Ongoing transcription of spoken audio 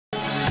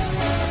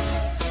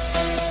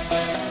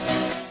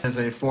As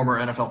a former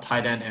NFL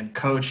tight end and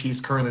coach, he's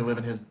currently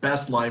living his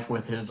best life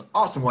with his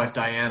awesome wife,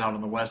 Diane, out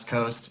on the West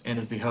Coast, and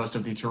is the host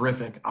of the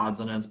terrific Odds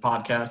and Ends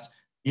podcast.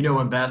 You know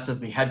him best as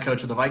the head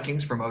coach of the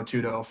Vikings from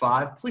 '02 to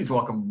 '05. Please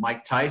welcome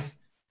Mike TICE.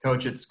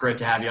 Coach, it's great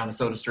to have you on the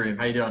Sota stream.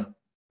 How you doing?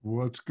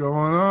 What's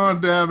going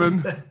on,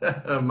 Devin?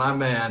 My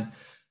man.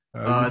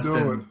 How you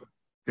doing?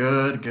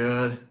 Been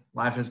good.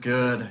 Life is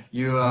good.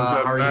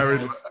 How are you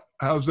guys?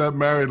 How's that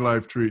married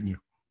life treating you?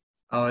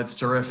 Oh, it's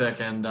terrific,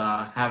 and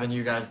having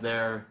you guys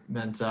there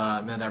meant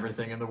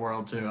everything in the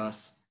world to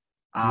us.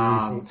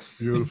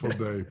 Beautiful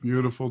day.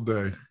 Beautiful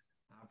day.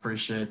 I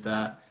appreciate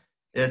that.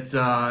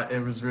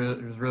 It was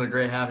really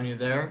great having you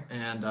there,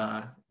 and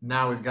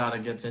now we've got to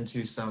get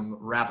into some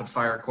rapid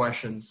fire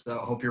questions. So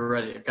I hope you're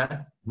ready. Okay.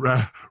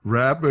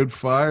 Rapid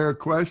fire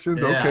questions.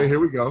 Yeah. Okay, here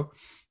we go.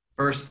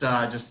 First,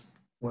 just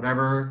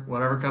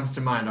whatever comes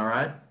to mind. All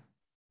right.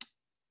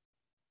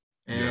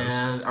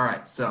 And yes. All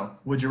right, so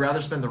would you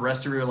rather spend the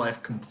rest of your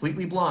life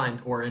completely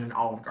blind or in an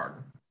Olive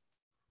Garden?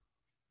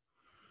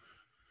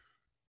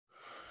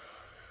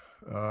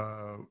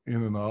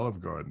 In an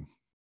Olive Garden.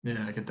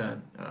 Yeah, I get that.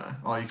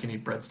 All you can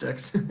eat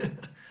breadsticks.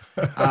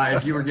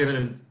 If you were given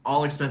an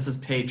all expenses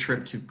paid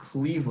trip to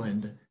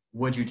Cleveland,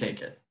 would you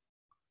take it?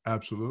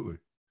 Absolutely.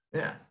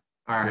 Yeah.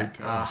 All right.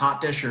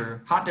 Hot dish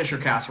or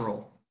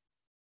casserole?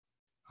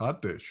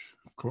 Hot dish,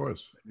 of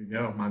course. There you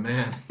go, my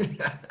man.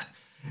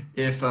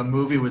 If a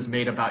movie was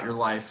made about your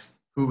life,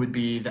 who would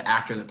be the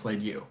actor that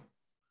played you?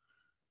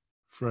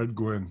 Fred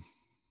Gwynn.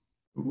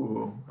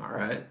 Ooh, all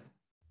right.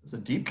 That's a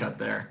deep cut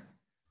there.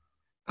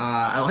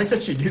 I like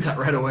that you knew that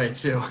right away,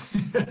 too.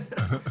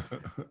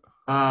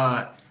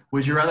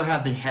 Would you rather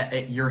have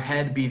your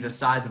head be the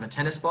size of a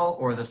tennis ball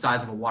or the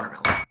size of a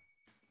watermelon?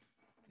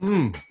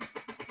 I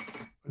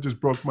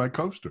just broke my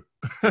coaster.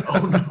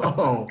 Oh,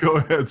 no. Go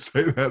ahead,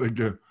 say that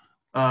again.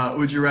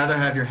 Would you rather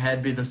have your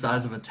head be the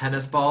size of a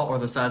tennis ball or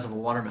the size of a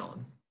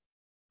watermelon?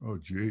 Oh,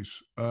 geez.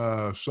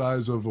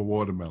 Size of a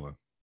watermelon.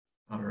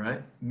 All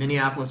right.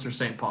 Minneapolis or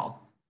St.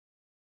 Paul?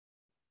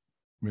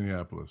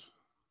 Minneapolis.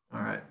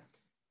 All right.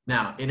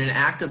 Now, in an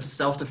act of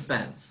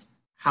self-defense,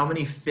 how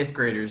many fifth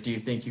graders do you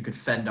think you could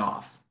fend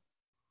off?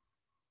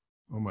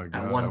 Oh, my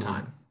God. At one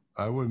time.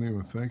 I wouldn't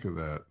even think of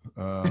that.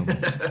 I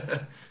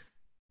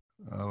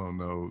don't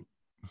know.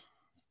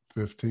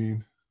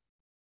 15.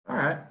 All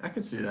right. I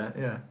could see that.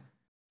 Yeah.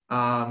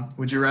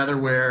 Would you rather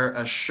wear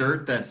a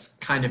shirt that's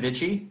kind of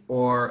itchy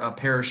or a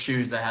pair of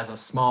shoes that has a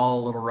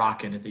small little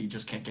rock in it that you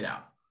just can't get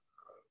out?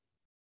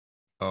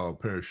 Oh, a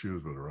pair of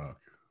shoes with a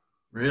rock.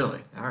 Really?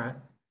 All right.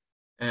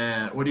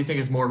 And what do you think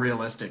is more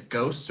realistic,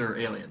 ghosts or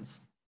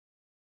aliens?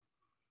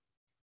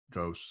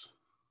 Ghosts.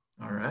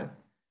 All right.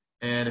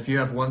 And if you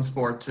have one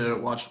sport to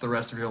watch the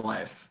rest of your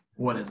life,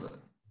 what is it?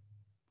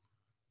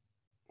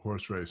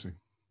 Horse racing.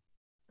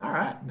 All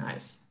right.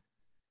 Nice.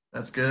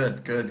 That's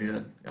good.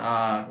 Well,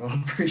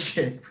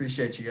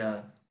 appreciate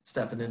you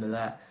stepping into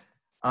that.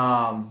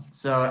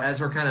 So as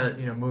we're kind of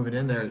moving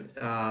in there,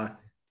 I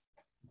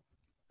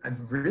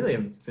really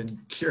have been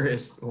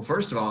curious. Well,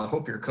 first of all, I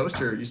hope your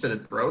coaster. You said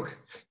it broke.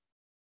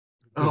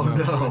 Oh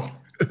no!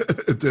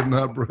 It did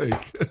not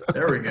break.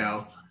 There we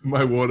go.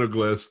 My water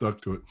glass stuck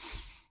to it.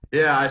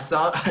 Yeah, I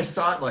saw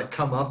it like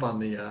come up on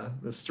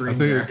the stream. I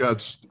think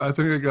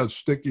it got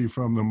sticky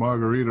from the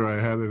margarita I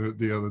had in it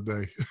the other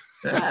day.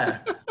 Yeah.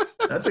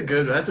 That's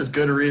as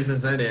good a reason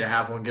as any to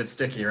have one get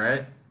sticky,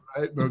 right?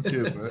 Right, no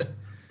kidding, right?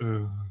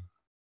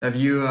 Have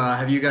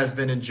you guys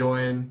been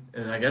enjoying,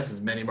 I guess, as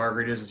many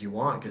margaritas as you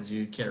want because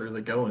you can't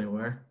really go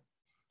anywhere?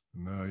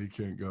 No, you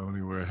can't go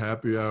anywhere.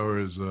 Happy hour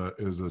is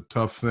a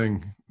tough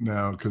thing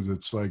now because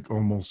it's like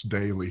almost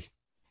daily.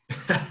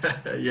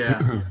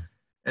 Yeah,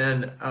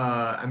 and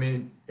I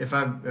mean, if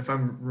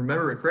I'm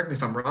remembering, correct me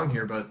if I'm wrong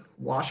here, but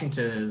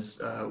Washington is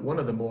one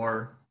of the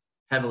more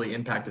heavily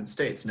impacted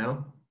states,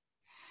 no?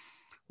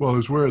 Well,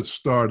 it's where it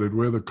started,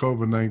 where the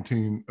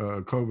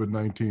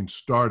COVID-19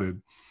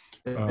 started.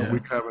 Yeah. We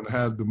haven't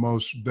had the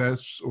most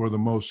deaths or the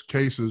most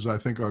cases. I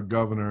think our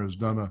governor has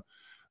done a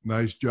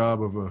nice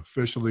job of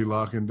officially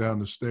locking down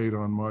the state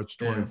on March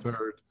 23rd. Yeah.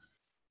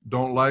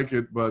 Don't like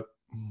it, but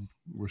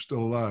we're still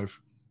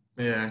alive.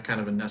 Yeah, kind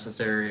of a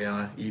necessary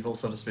evil,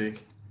 so to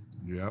speak.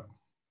 Yep.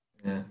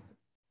 Yeah.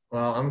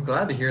 Well, I'm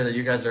glad to hear that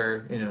you guys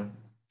are,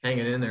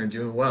 hanging in there and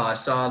doing well. I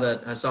saw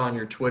on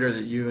your Twitter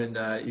that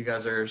you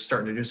guys are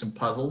starting to do some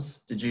puzzles.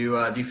 Did you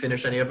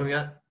finish any of them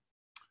yet?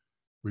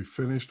 We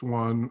finished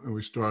one and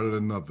we started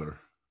another.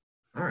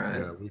 All right.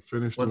 Yeah, we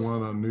finished the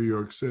one on New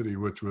York City,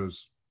 which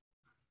was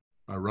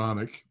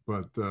ironic,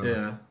 but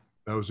yeah,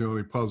 that was the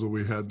only puzzle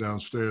we had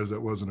downstairs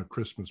that wasn't a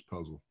Christmas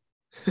puzzle.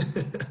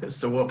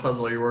 So what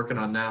puzzle are you working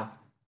on now?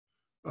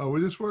 We're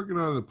just working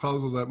on the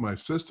puzzle that my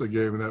sister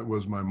gave me. That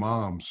was my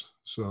mom's.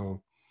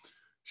 So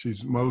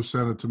Mo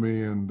sent it to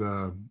me, and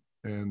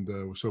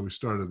so we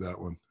started that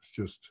one. It's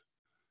just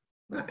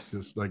nice,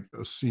 just like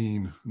a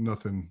scene,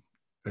 nothing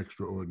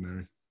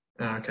extraordinary.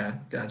 Okay,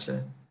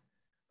 gotcha.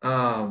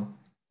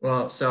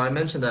 Well, so I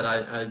mentioned that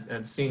I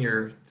had seen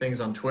your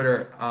things on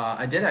Twitter.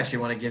 I did actually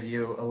want to give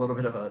you a little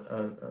bit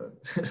of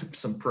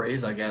some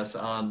praise, I guess,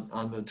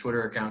 on the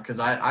Twitter account because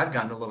I've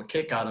gotten a little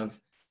kick out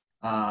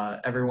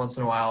of every once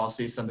in a while I'll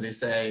see somebody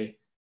say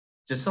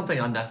just something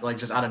unnecessary, like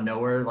just out of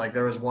nowhere. Like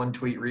there was one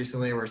tweet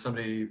recently where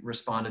somebody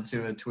responded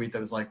to a tweet that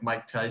was like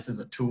Mike Tice is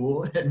a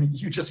tool, and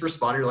you just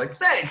responded, you're like,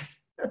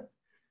 thanks.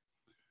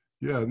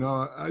 Yeah,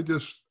 no,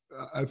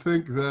 I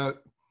think that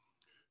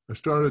I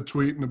started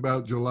tweeting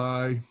about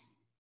July.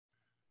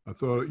 I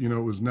thought, it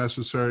was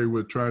necessary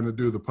with trying to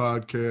do the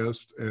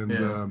podcast. And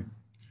Yeah,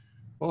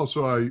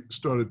 also I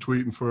started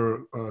tweeting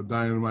for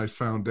Dynamite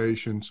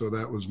Foundation. So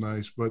that was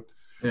nice. But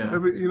yeah,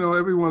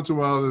 every once in a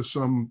while, there's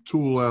some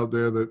tool out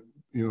there that,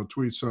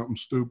 tweets something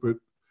stupid.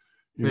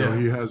 yeah,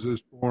 He has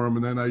his forum,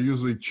 and then I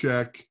usually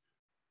check.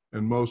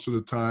 And most of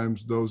the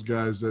times those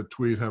guys that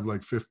tweet have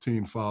like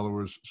 15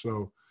 followers.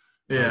 So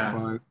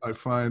yeah, I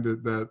find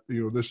it that,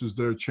 this is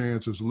their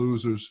chance as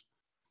losers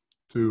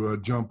to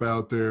jump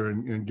out there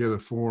and get a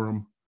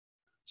forum.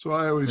 So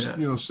I always,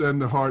 yeah.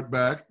 send the heart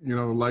back,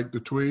 like the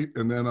tweet.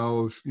 And then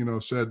I'll,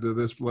 said to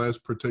this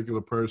last particular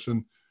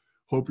person,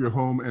 hope you're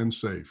home and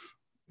safe.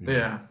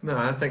 Yeah, no,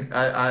 I think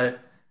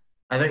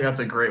that's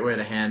a great way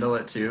to handle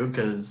it too,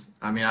 because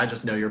I mean I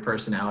just know your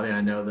personality.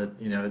 I know that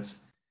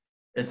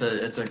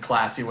it's a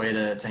classy way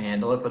to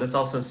handle it, but it's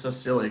also so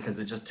silly because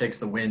it just takes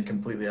the wind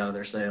completely out of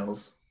their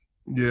sails.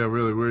 Yeah,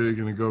 really. Where are you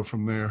going to go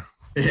from there?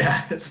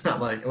 Yeah, it's not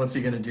like what's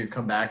he gonna do?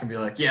 Come back and be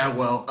like, yeah,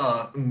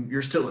 well,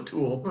 you're still a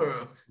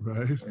tool.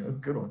 Right.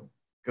 Good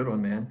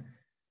one, man.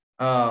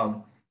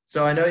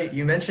 So I know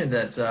you mentioned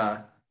that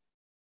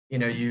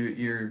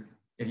you're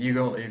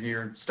if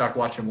you're stuck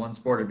watching one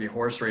sport, it'd be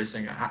horse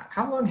racing.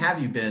 How long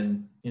have you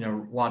been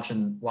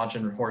watching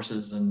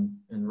horses and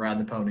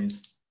riding the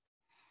ponies?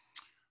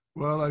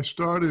 Well, I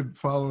started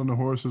following the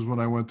horses when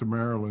I went to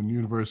Maryland,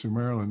 University of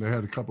Maryland. They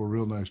had a couple of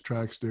real nice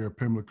tracks there,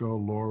 Pimlico,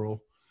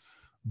 Laurel,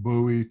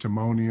 Bowie,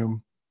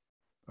 Timonium.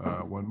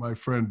 When my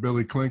friend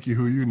Billy Clinky,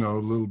 who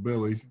little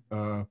Billy,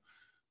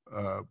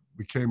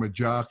 became a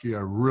jockey,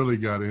 I really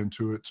got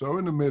into it. So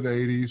in the mid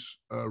 80s,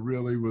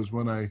 really was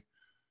when I,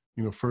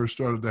 first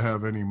started to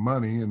have any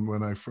money, and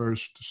when I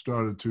first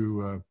started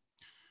to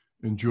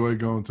enjoy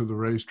going to the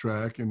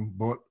racetrack, and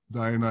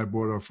Di and I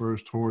bought our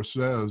first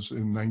horses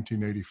in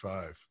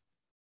 1985.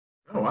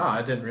 Oh wow,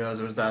 I didn't realize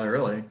it was that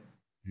early. How'd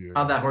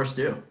Yeah. that horse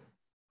do?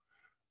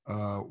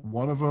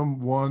 One of them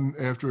won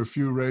after a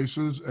few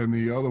races, and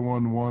the other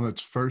one won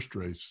its first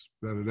race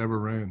that it ever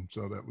ran.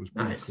 So that was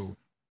pretty Nice. cool.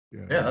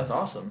 Yeah, Yeah, yeah. that's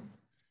awesome.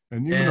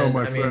 And And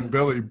my I friend mean,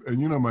 Billy,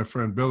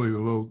 the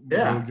little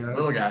yeah, guy.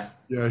 little guy.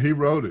 Yeah, he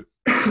wrote it.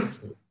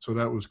 So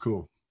that was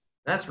cool.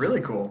 That's really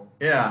cool.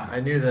 Yeah,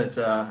 I knew that.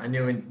 I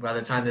knew by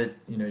the time that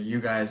you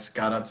guys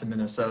got up to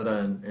Minnesota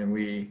and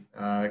we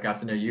got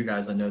to know you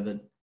guys, I know that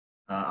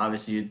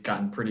obviously you'd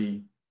gotten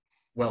pretty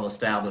well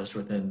established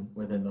within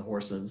the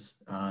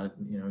horses.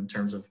 In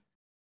terms of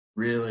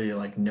really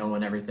like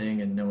knowing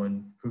everything and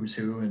knowing who's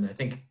who. And I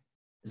think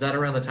is that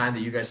around the time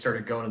that you guys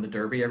started going to the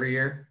Derby every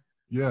year?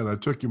 Yeah, and I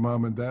took your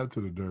mom and dad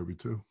to the Derby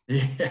too.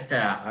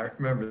 Yeah, I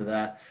remember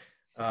that.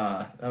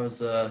 That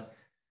was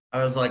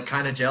I was like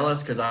kind of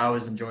jealous because I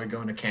always enjoyed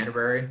going to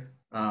Canterbury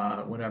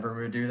whenever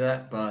we would do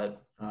that.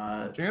 But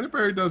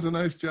Canterbury does a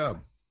nice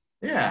job.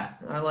 yeah,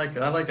 I like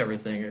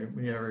everything.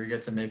 Whenever you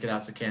get to make it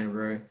out to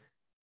Canterbury,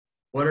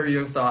 what are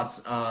your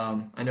thoughts?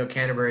 I know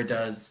Canterbury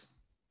does,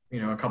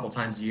 a couple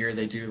times a year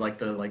they do like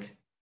the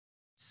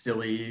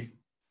silly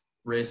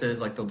races,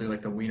 like they'll do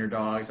like the wiener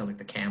dogs and like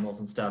the camels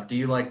and stuff. Do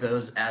you like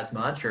those as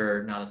much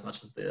or not as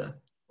much as the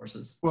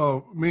horses?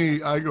 Well,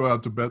 me, I go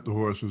out to bet the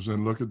horses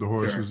and look at the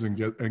Sure. horses and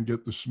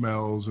get the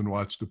smells and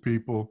watch the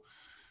people.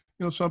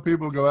 Some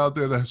people go out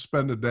there to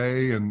spend a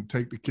day and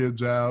take the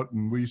kids out,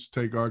 and we used to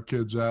take our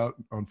kids out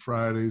on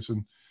Fridays.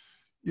 And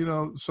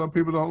some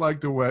people don't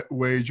like to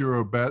wager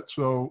or bet,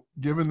 so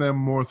giving them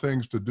more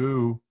things to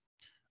do,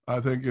 I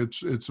think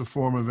it's a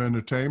form of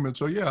entertainment.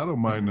 So yeah, I don't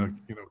mind the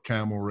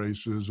camel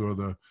races or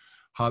the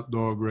hot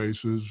dog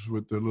races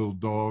with the little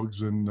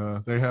dogs, and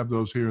they have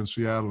those here in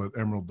Seattle at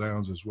Emerald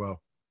Downs as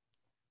well.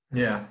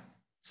 Yeah.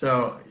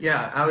 So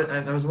yeah,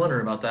 I was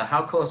wondering about that.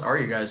 How close are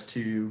you guys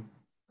to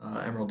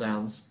Emerald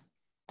Downs?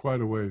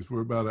 Quite a ways.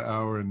 We're about an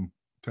hour and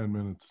 10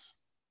 minutes.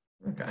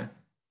 Okay. Are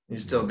you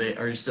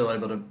still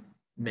able to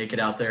make it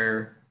out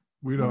there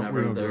We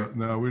whenever don't they're go.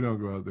 No, we don't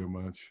go out there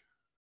much.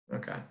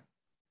 okay?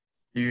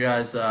 You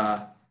guys,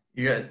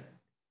 you got.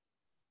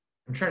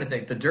 I'm trying to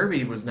think. The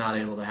Derby was not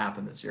able to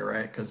happen this year,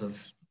 right? Because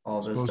of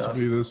all this stuff.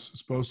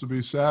 Supposed to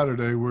be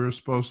Saturday. We're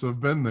supposed to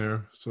have been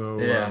there. So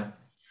Yeah.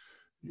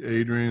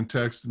 Adrian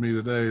texted me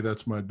today.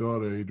 That's my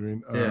daughter,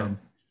 Adrian. Yeah.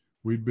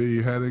 We'd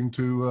be heading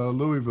to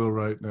Louisville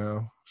right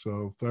now.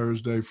 So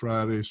Thursday,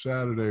 Friday,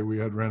 Saturday, we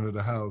had rented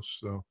a house.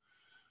 So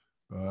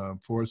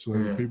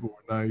fortunately, the people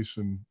were nice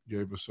and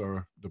gave us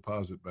our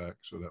deposit back.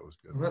 So that was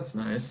good. Well, that's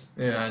nice.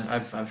 Yeah, and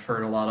I've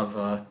heard a lot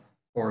of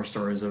horror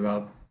stories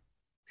about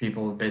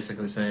people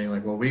basically saying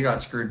like, "Well, we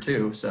got screwed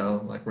too,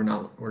 so like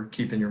we're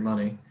keeping your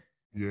money."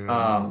 Yeah,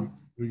 Um,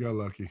 we got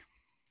lucky.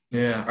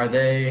 Yeah. Are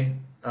they,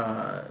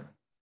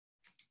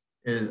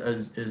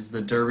 is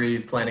the Derby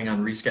planning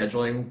on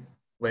rescheduling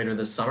later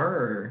this summer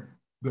or?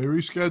 They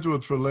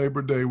rescheduled for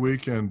Labor Day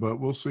weekend, but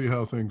we'll see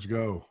how things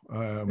go.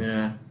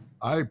 Yeah.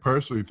 I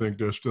personally think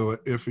they're still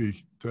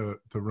iffy to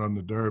run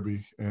the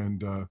Derby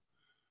and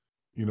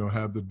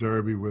have the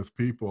Derby with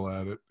people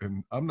at it.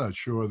 And I'm not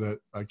sure that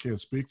I can't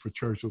speak for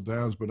Churchill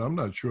Downs, but I'm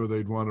not sure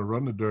they'd want to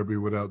run the Derby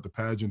without the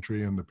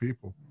pageantry and the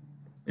people.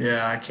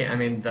 Yeah. I can't, I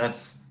mean,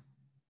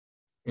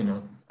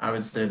 I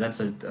would say that's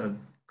a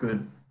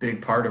good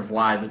big part of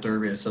why the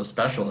Derby is so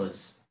special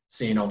is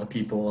seeing all the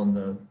people and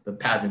the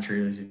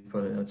pageantry, as you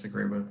put it. That's a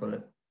great way to put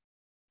it.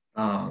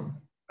 Um,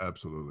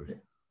 Absolutely.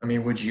 I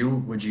mean, would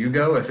you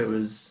go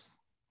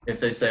if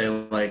they say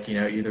like,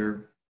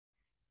 either,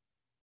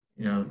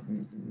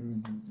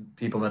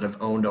 people that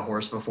have owned a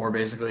horse before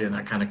basically, and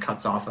that kind of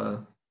cuts off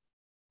a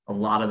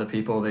lot of the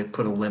people, they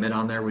put a limit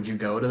on there. Would you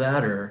go to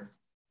that or?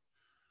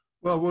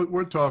 Well,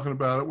 we're talking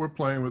about it. We're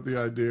playing with the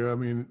idea. I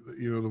mean,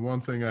 the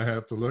one thing I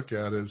have to look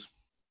at is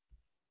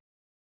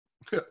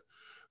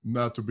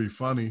not to be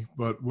funny,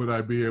 but would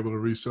I be able to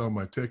resell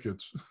my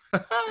tickets?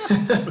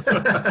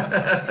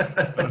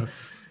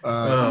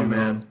 Oh You know,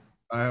 man.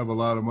 I have a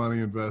lot of money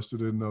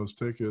invested in those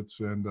tickets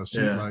and a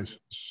seat Yeah. license.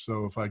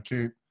 So if I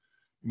can't,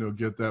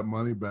 get that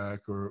money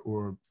back,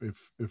 or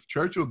if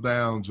Churchill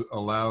Downs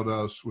allowed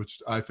us,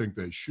 which I think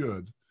they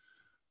should,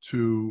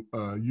 to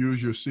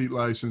use your seat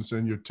license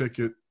and your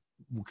ticket,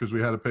 because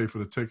we had to pay for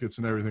the tickets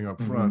and everything up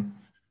front Hmm.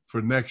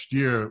 for next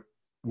year,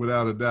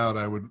 without a doubt,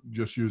 I would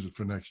just use it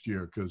for next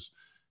year because,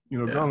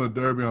 Yeah. going to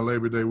Derby on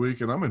Labor Day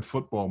weekend, I'm in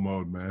football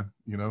mode, man.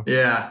 Yeah.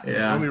 The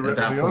Yeah. only At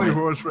that the only point.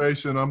 horse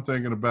racing I'm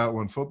thinking about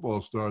when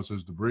football starts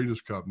is the Breeders'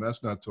 Cup, and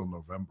that's not till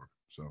November.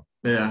 So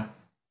Yeah.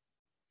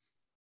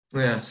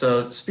 Yeah.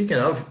 So speaking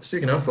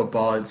of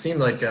football, it seemed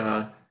like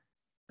I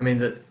mean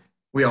that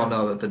we all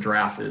know that the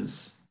draft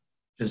is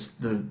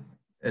just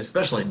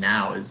especially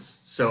now is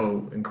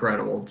so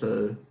incredible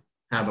to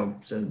have a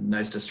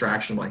nice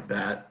distraction like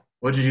that.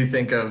 What did you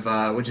think of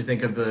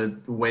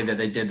the way that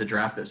they did the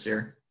draft this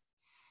year?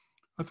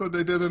 I thought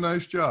they did a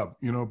nice job.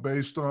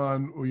 Based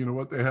on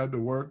what they had to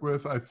work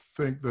with. I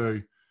think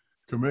the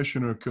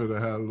commissioner could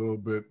have had a little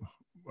bit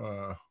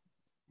uh,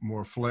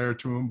 more flair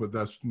to him, but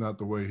that's not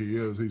the way he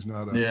is.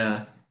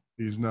 Yeah.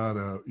 He's not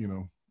a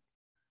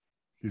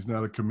he's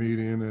not a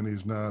comedian, and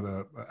he's not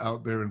a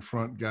out there in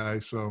front guy.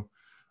 So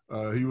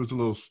he was a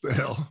little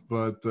stale,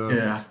 but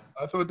Yeah.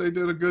 I thought they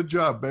did a good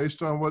job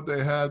based on what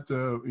they had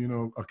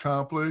to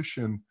accomplish,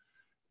 and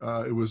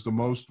it was the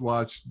most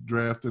watched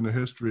draft in the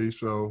history.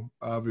 So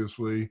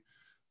obviously,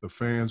 the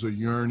fans are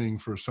yearning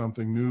for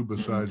something new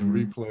besides Hmm.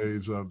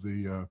 replays of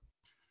the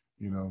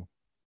you know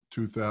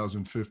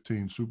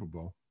 2015 Super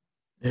Bowl.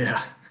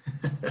 Yeah.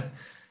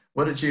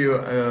 What did you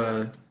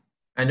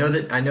I know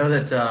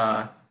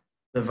that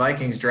the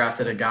Vikings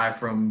drafted a guy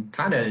from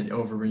kind of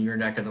over in your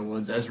neck of the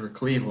woods, Ezra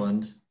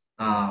Cleveland.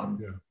 Yeah,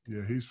 Um,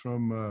 yeah. He's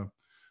from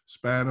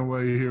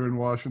Spanaway here in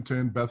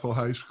Washington, Bethel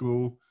High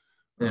School,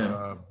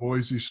 yeah.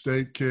 Boise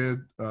State kid.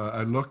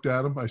 I looked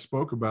at him. I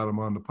spoke about him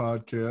on the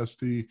podcast.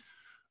 He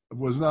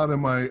was not in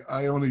my.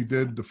 I only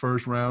did the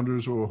first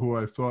rounders or who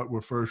I thought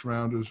were first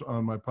rounders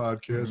on my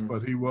podcast, Hmm.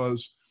 but he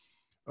was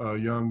a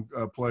young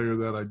player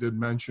that I did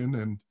mention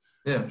and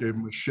Yeah. gave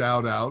him a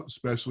shout out,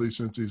 especially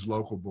since he's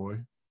local boy.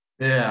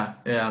 Yeah.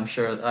 Yeah. I'm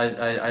sure.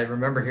 I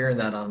remember hearing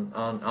that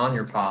on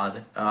your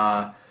pod.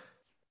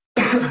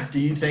 Do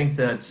you think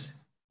that,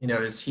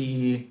 is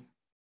he,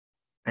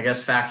 I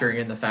guess, factoring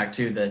in the fact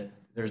too that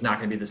there's not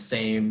going to be the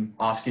same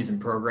off-season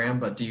program,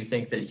 but do you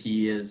think that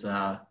he is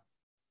a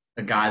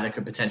guy that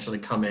could potentially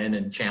come in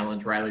and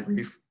challenge Riley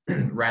Reef,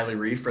 Riley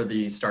Reef for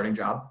the starting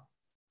job?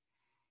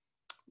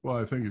 Well,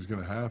 I think he's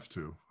going to have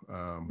to.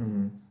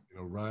 Hmm.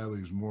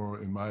 Riley's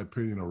more, in my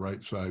opinion, a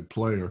right side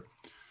player,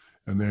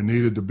 and there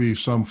needed to be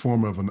some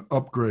form of an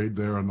upgrade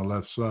there on the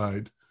left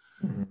side.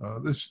 Hmm.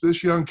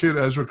 This young kid,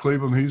 Ezra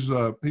Cleveland,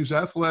 he's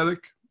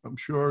athletic. I'm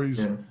sure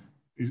Yeah.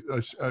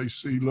 I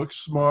see he looks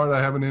smart. I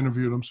haven't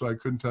interviewed him, so I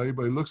couldn't tell you,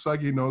 but he looks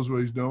like he knows what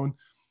he's doing.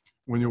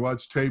 When you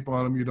watch tape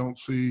on him, you don't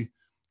see,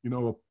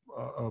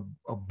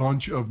 a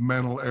bunch of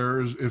mental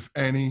errors, if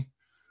any.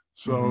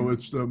 So Hmm.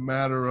 it's the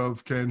matter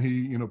of can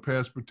he,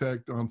 pass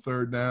protect on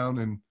third down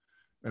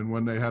and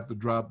when they have to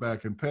drop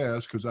back and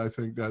pass, because I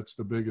think that's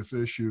the biggest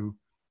issue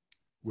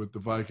with the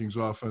Vikings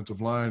offensive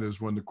line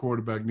is when the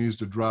quarterback needs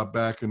to drop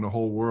back and the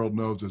whole world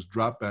knows it's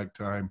drop back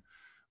time.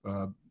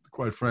 Uh,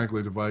 Quite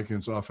frankly, the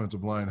Vikings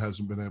offensive line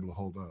hasn't been able to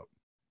hold up.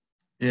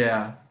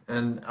 Yeah,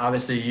 and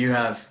obviously you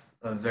have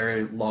a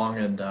very long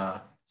and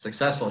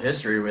successful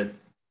history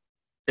with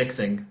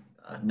fixing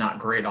not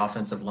great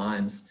offensive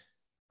lines.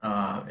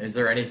 Is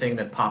there anything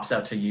that pops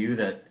out to you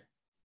that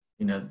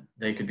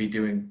they could be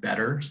doing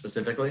better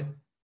specifically?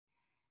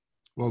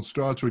 Well, it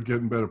starts with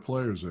getting better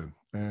players in,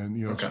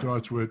 and it Okay.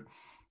 starts with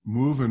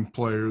moving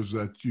players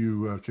that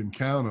you can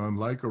count on,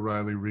 like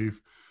O'Reilly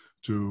Reef,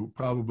 to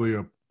probably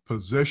a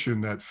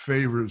position that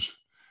favors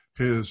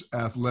his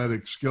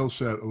athletic skill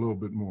set a little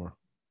bit more.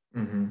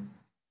 Hmm.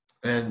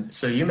 And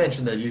so you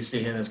mentioned that you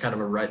see him as kind of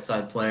a right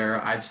side player.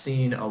 I've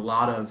seen a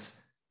lot of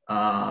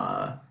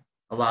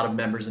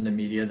members in the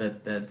media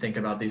that think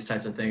about these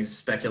types of things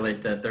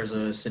speculate that there's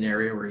a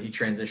scenario where he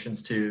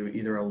transitions to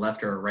either a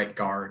left or a right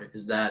guard.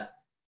 Is that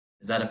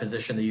a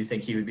position that you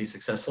think he would be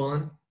successful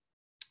in?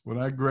 When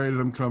I graded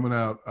him coming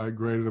out, I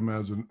graded him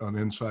as an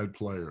inside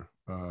player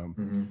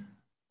Mm-hmm.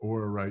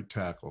 or a right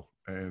tackle.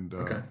 And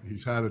Okay.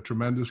 he's had a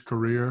tremendous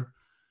career.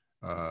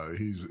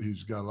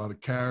 He's got a lot of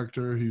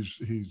character.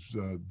 He's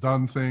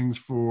done things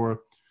for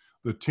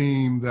the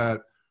team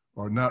that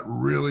are not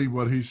really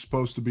what he's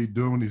supposed to be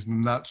doing. He's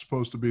not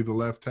supposed to be the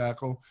left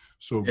tackle.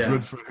 So Yeah.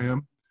 good for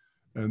him.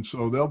 And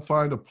so they'll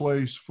find a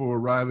place for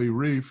Riley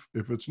Reef,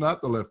 if it's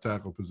not the left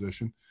tackle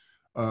position,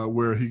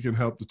 where he can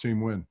help the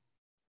team win.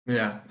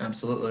 Yeah,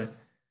 absolutely.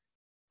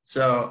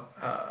 So,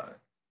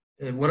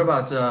 what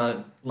about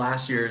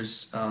last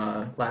year's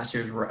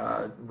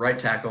right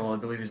tackle? I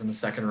believe he was in the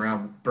second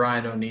round.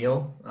 Brian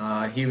O'Neill.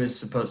 He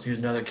was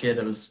another kid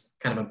that was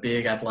kind of a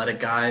big athletic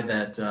guy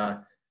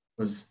that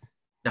was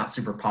not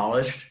super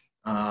polished,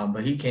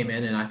 but he came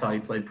in and I thought he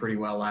played pretty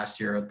well last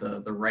year at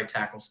the right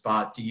tackle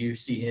spot. Do you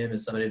see him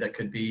as somebody that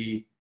could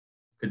be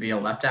a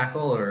left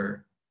tackle,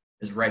 or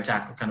is right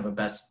tackle kind of a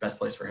best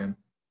place for him?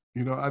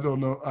 You know, I don't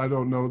know. I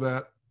don't know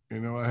that. You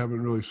know, I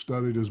haven't really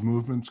studied his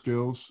movement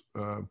skills.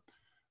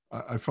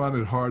 I find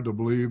it hard to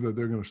believe that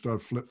they're going to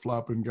start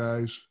flip-flopping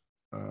guys.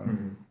 Um,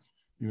 Hmm.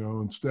 you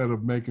know, instead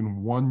of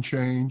making one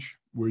change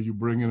where you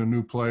bring in a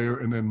new player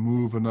and then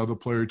move another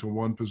player to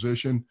one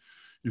position,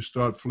 you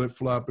start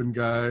flip-flopping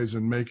guys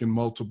and making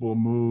multiple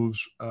moves.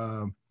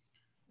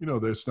 You know,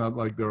 it's not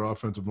like their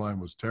offensive line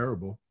was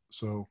terrible.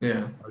 So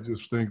Yeah. I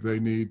just think they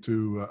need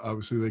to,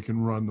 obviously they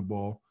can run the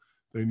ball.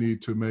 They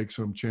need to make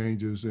some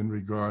changes in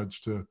regards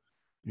to,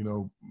 you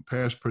know,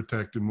 pass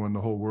protecting when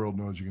the whole world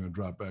knows you're going to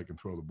drop back and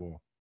throw the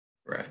ball.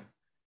 Right.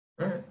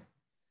 All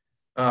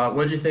right.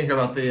 What did you think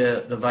about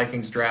the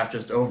Vikings draft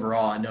just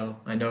overall?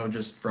 I know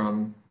just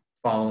from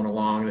following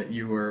along that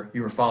you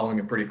were following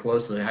it pretty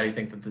closely. How do you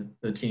think that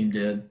the team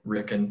did,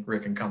 Rick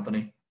and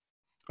company?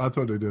 I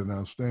thought they did an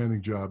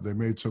outstanding job. They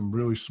made some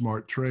really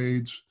smart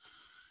trades.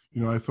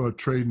 You know, I thought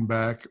trading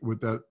back with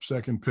that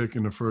second pick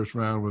in the first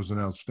round was an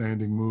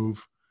outstanding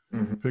move.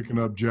 Hmm. Picking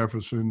up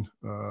Jefferson,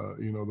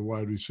 you know, the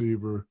wide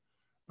receiver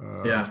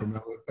Yeah. from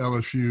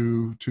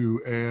LSU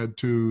to add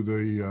to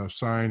the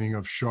signing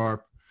of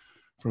Sharp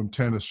from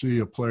Tennessee,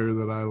 a player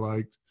that I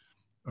liked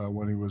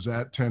when he was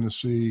at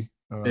Tennessee.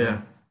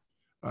 Yeah.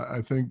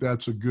 I think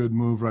that's a good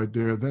move right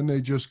there. Then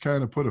they just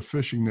kind of put a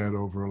fishing net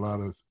over a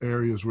lot of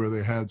areas where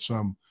they had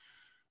some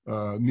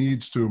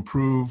needs to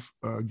improve,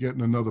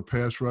 getting another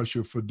pass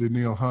rusher for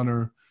Daniil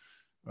Hunter.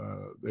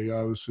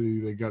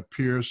 They got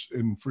Pierce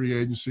in free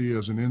agency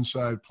as an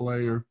inside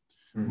player.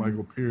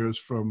 Michael Hmm. Pierce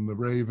from the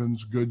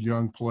Ravens, good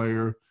young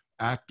player,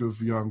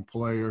 active young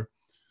player,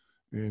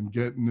 and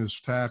getting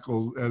his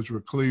tackle Ezra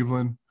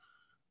Cleveland,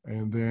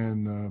 and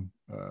then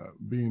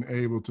being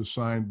able to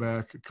sign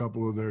back a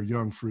couple of their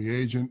young free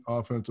agent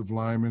offensive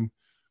linemen.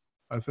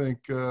 I think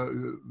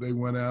they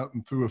went out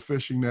and threw a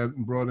fishing net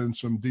and brought in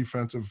some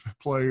defensive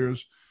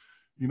players.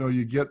 You know,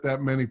 you get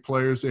that many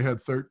players. They had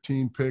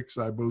 13 picks,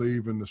 I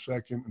believe, in the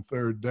second and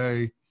third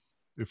day,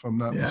 if I'm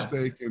not Yeah.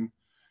 mistaken,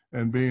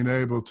 and being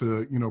able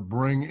to, you know,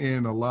 bring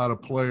in a lot of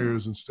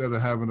players instead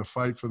of having to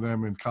fight for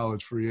them in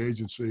college free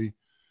agency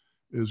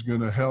is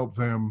going to help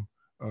them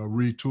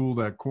retool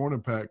that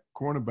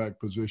cornerback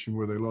position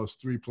where they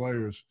lost three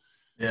players,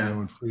 you Yeah.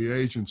 know, in free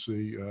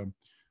agency.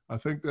 I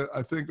think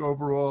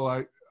overall,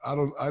 I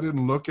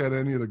didn't look at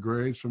any of the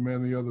grades from any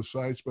of the other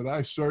sites, but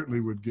I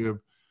certainly would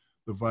give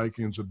the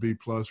Vikings a B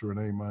plus or an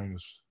A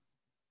minus.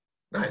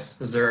 Nice.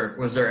 Was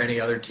there any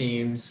other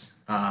teams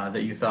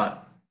that you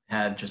thought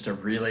had just a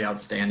really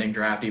outstanding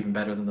draft, even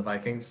better than the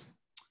Vikings?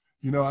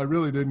 You know, I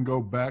really didn't go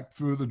back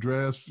through the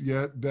drafts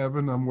yet,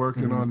 Devin. I'm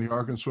working on Hmm. the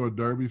Arkansas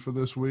Derby for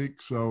this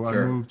week. So I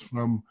Sure. moved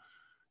from,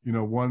 you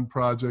know, one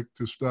project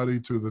to study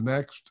to the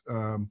next.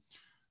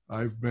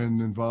 I've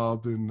been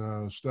involved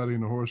in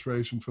studying the horse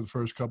racing for the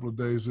first couple of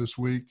days this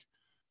week.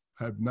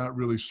 Have not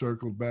really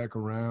circled back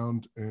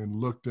around and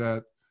looked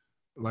at,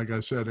 like I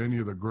said, any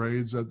of the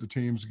grades that the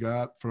teams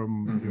got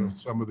from, you know, Hmm.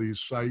 some of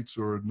these sites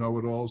or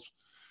know-it-alls,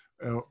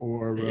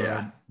 or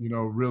Yeah. you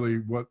know, really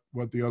what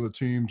the other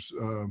teams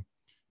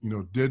you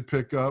know, did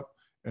pick up.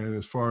 And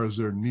as far as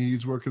their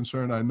needs were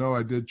concerned, I know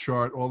I did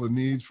chart all the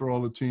needs for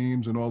all the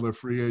teams and all their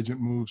free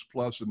agent moves,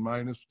 plus and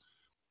minus.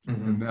 And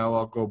Hmm. now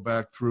I'll go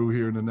back through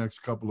here in the next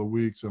couple of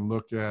weeks and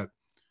look at,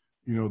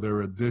 you know,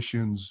 their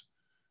additions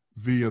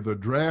via the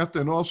draft.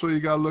 And also you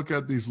got to look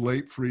at these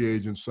late free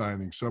agent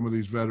signings, some of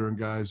these veteran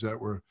guys that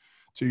were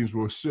teams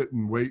were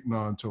sitting waiting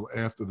on until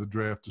after the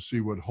draft to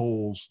see what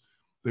holes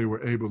they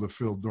were able to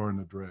fill during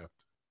the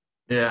draft.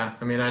 Yeah.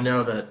 I mean, I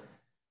know that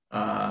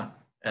uh,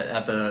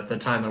 at the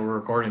time that we're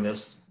recording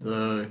this,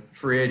 the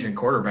free agent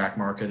quarterback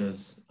market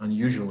is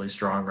unusually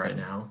strong right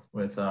now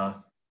with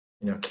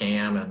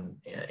Cam and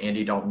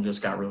Andy Dalton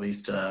just got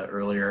released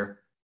earlier.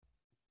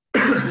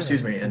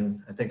 Excuse me.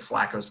 And I think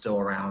Flacco's still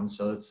around.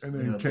 So it's, And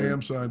then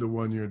Cam signed a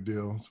 1-year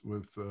deal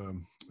with,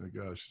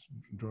 gosh,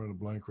 I'm drawing a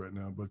blank right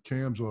now, but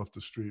Cam's off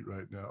the street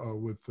right now. Oh,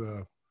 with,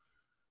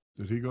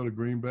 did he go to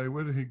Green Bay?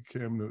 Where did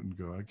Cam Newton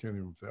go? I can't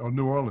even think. Oh,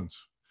 New Orleans.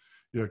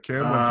 Yeah,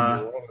 Cam went to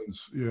New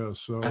Orleans. Yeah,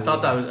 so.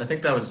 I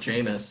think that was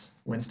Jameis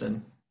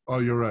Winston. Oh,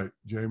 you're right.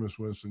 Jameis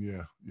Winston.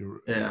 Yeah,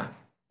 you're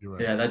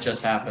right. Yeah, that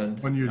just happened.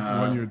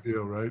 1-year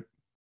deal, right?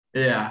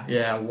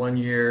 Yeah. 1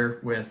 year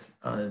with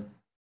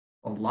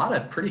a lot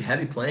of pretty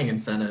heavy playing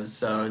incentives.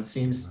 So it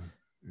seems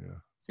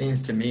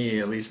to me,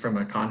 at least from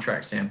a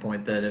contract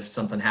standpoint, that if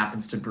something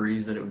happens to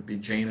Breeze, that it would be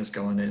Jameis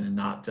going in and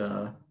not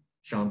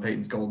Sean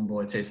Payton's golden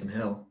boy Taysom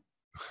Hill.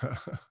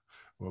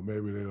 Well,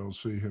 maybe they don't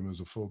see him as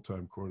a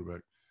full-time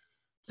quarterback.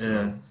 So.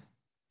 Yeah.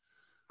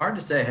 Hard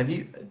to say.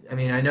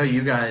 I know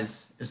you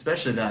guys,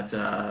 especially that,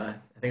 I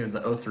think it was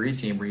the 03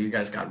 team where you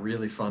guys got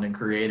really fun and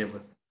creative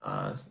with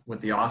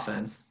the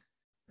offense.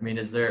 I mean,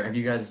 do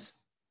you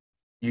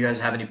guys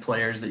have any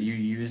players that you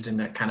used in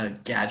that kind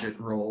of gadget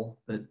role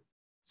that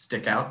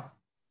stick out?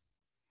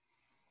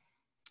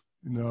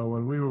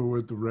 When we were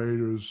with the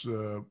Raiders,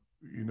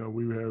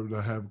 we were able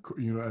to have,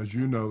 as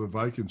you know, the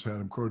Vikings had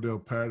him,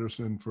 Cordell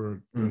Patterson,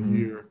 for a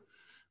year.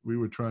 We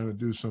were trying to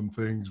do some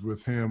things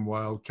with him,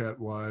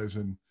 Wildcat-wise,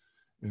 and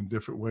in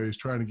different ways,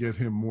 trying to get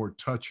him more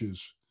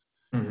touches.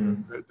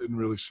 That didn't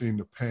really seem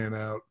to pan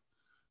out.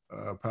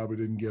 Probably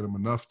didn't get him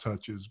enough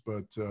touches,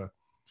 but,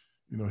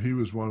 he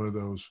was one of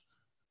those,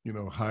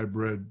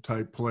 hybrid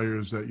type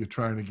players that you're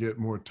trying to get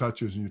more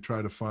touches and you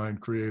try to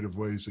find creative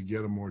ways to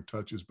get him more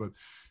touches. But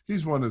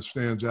he's one that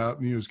stands out,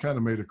 and he has kind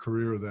of made a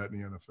career of that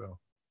in the NFL.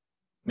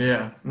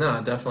 Yeah, no,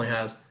 it definitely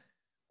has.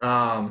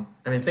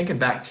 Thinking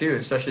back too,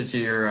 especially to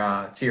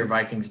your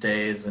Vikings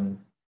days and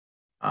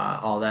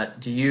all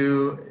that,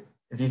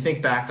 if you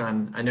think back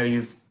on, I know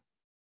you've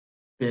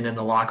been in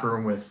the locker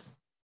room with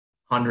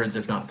hundreds,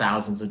 if not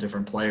thousands of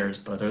different players,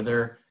 but are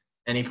there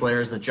any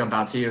players that jump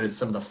out to you as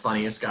some of the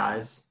funniest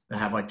guys that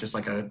have just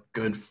a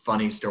good,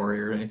 funny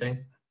story or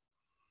anything?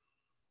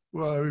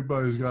 Well,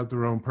 everybody's got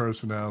their own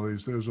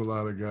personalities. There's a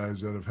lot of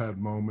guys that have had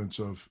moments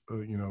of,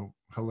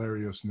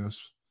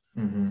 hilariousness.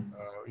 One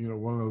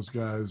of those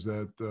guys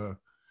that,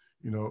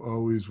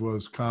 always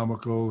was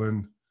comical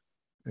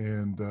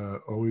and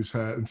always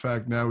had. In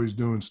fact, now he's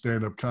doing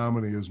stand-up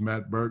comedy is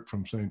Matt Burke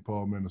from St.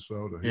 Paul,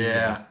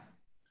 Minnesota.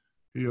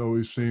 He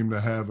always seemed to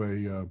have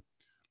a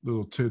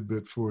little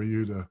tidbit for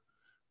you to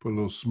put a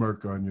little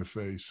smirk on your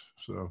face.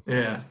 So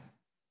yeah.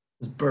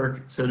 Did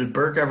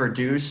Burke ever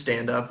do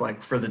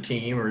stand-up for the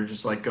team, or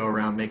just go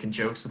around making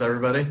jokes with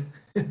everybody?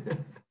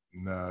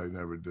 No, he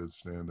never did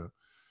stand-up.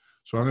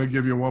 So I'm going to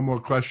give you one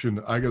more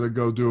question. I got to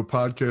go do a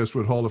podcast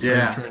with Hall of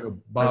Fame trainer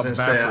Bob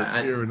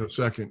Baffert here in a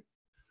second.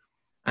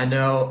 I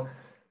know.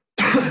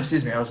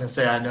 Excuse me. I was going to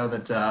say, I know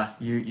that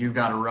you've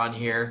got to run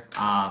here,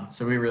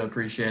 so we really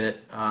appreciate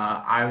it.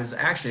 I was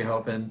actually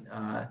hoping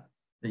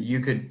that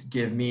you could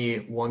give me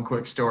one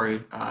quick story,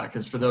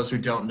 because for those who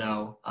don't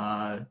know,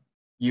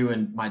 you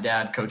and my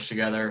dad coached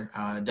together.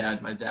 My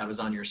dad was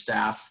on your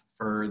staff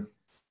for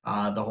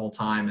the whole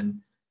time,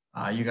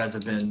 and you guys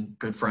have been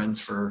good friends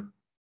for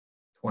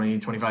 20,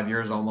 25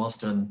 years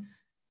almost. And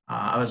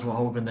I was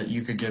hoping that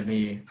you could give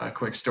me a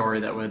quick story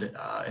that would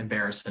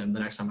embarrass him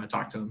the next time I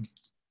talk to him.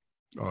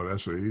 Oh,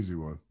 that's an easy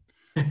one.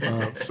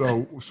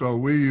 So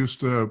we used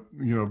to,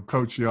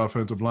 coach the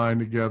offensive line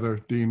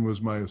together. Dean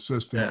was my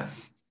assistant. Yeah.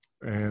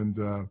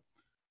 And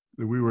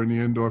we were in the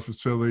indoor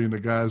facility, and the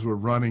guys were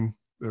running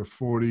their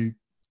 40.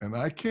 And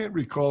I can't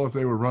recall if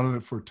they were running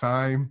it for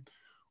time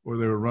or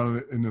they were running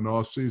it in an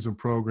off-season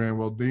program.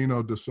 Well,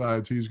 Dino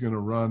decides he's going to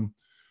run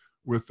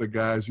with the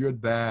guys. Your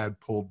dad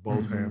pulled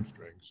both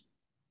hamstrings.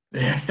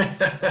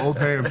 Both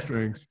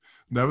hamstrings.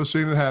 Never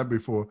seen it happen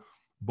before.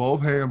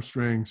 Both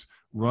hamstrings,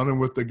 running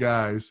with the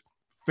guys.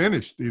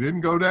 Finished. He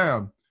didn't go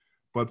down.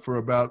 But for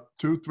about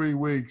 2-3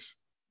 weeks,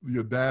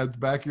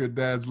 back of your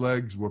dad's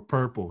legs were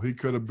purple. He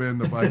could have been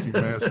the Viking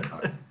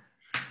mascot.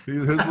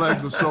 His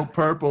legs were so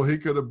purple, he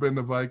could have been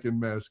the Viking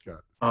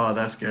mascot. Oh,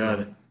 that's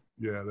good.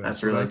 Yeah,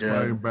 that's really good.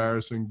 That's my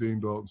embarrassing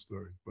Dean Dalton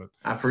story. But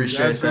I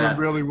appreciate that.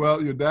 Doing really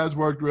well. Your dad's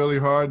worked really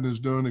hard and is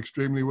doing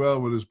extremely well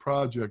with his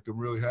project. I'm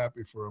really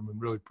happy for him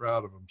and really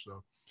proud of him.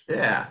 So.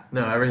 Yeah,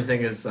 no,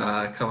 everything is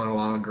coming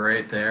along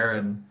great there,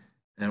 and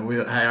I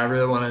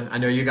really want to. I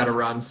know you got to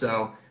run,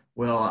 so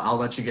I'll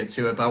let you get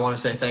to it. But I want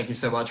to say thank you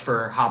so much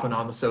for hopping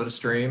on the Sota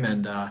stream,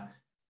 and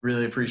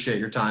really appreciate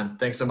your time.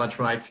 Thanks so much,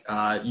 Mike.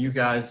 You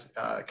guys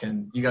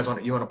want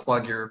to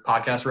plug your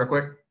podcast real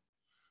quick?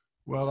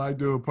 Well, I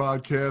do a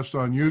podcast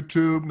on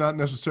YouTube, not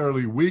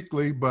necessarily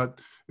weekly, but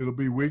it'll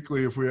be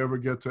weekly if we ever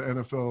get to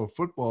NFL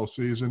football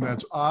season.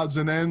 That's Odds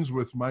and Ends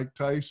with Mike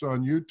TICE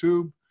on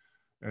YouTube.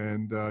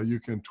 And you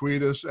can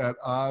tweet us at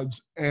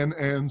Odds and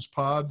Ends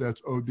Pod.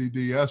 That's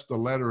ODDS, the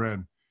letter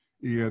N,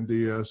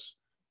 ENDS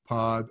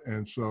Pod.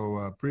 And so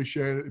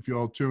appreciate it if you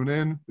all tune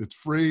in. It's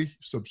free.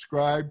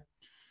 Subscribe.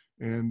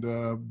 And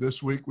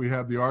this week we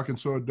have the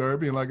Arkansas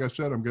Derby. And like I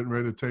said, I'm getting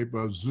ready to tape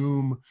a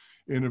Zoom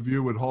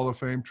interview with Hall of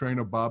Fame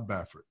trainer Bob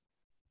Baffert.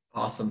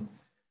 Awesome.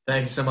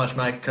 Thank you so much,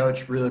 Mike.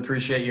 Coach, really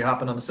appreciate you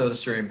hopping on the Sota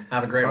stream.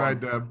 Have a great All one. right,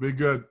 Deb. Be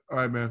good. All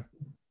right, man.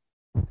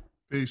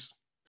 Peace.